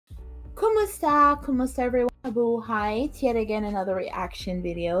Kumusta? Kumusta everyone? Hi, it's yet again another reaction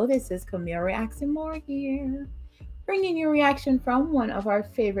video. This is Camille Reacts and More here. Bringing you reaction from one of our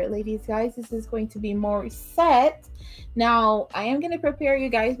favorite ladies, guys. This is going to be Morissette. Now, I am going to prepare you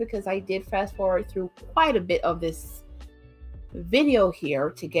guys because I did fast forward through quite a bit of this video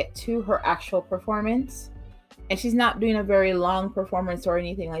here to get to her actual performance. And she's not doing a very long performance or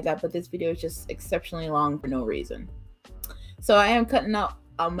anything like that, but this video is just exceptionally long for no reason. So I am cutting out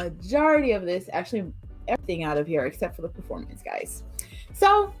a majority of this, actually everything out of here except for the performance, guys.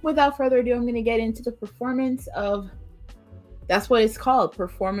 So without further ado, I'm going to get into the performance of, that's what it's called,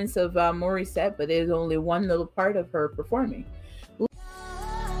 performance of Morissette, but there's only one little part of her performing.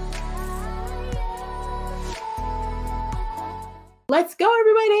 Let's go,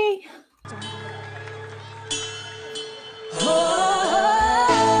 everybody.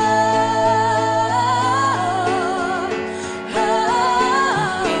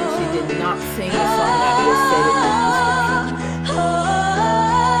 Sing a song that was said in the description.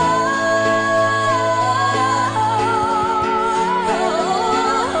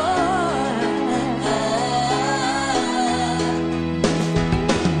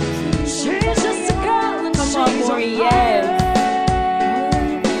 She's just a girl and come on, Maury, yes.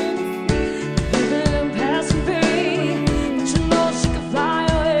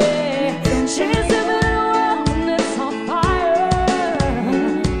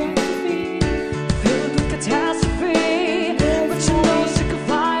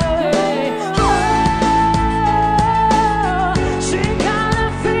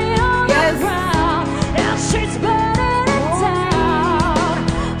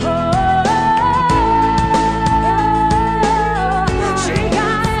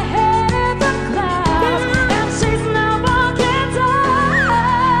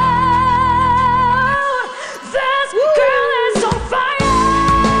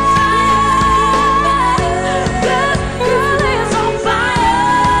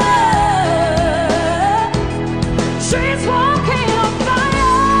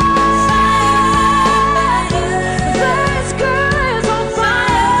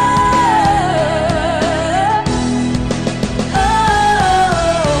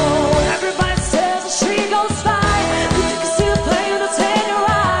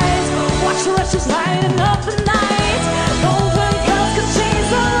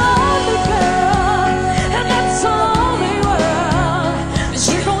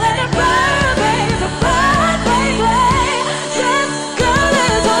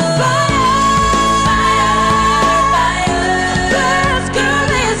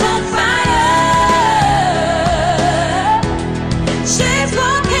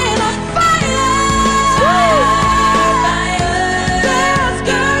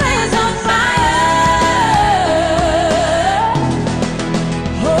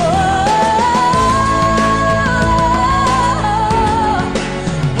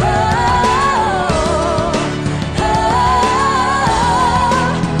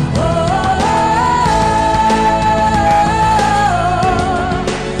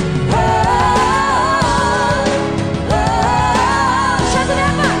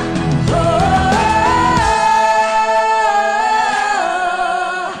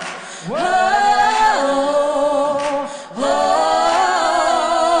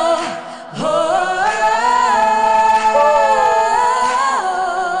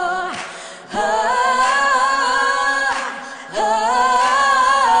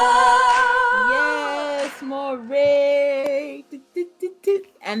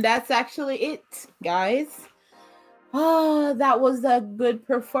 And that's actually it, guys. Oh, that was a good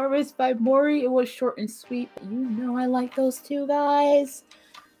performance by Maury. It was short and sweet. You know I like those two, guys.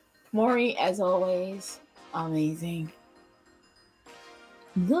 Maury, as always, amazing.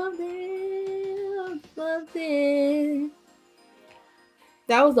 Loved it. Loved it.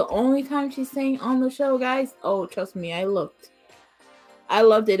 That was the only time she sang on the show, guys. Oh, trust me, I looked. I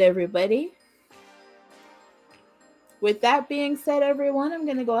loved it, everybody. With that being said, everyone, I'm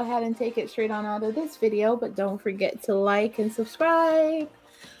going to go ahead and take it straight on out of this video. But don't forget to like and subscribe.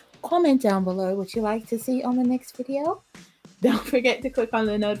 Comment down below what you like to see on the next video. Don't forget to click on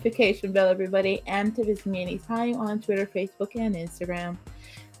the notification bell, everybody. And to visit me anytime on Twitter, Facebook, and Instagram.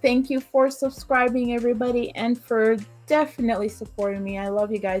 Thank you for subscribing, everybody. And for definitely supporting me. I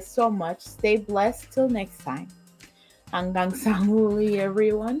love you guys so much. Stay blessed till next time. Hanggang sa muli,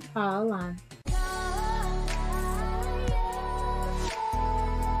 everyone. Paalam.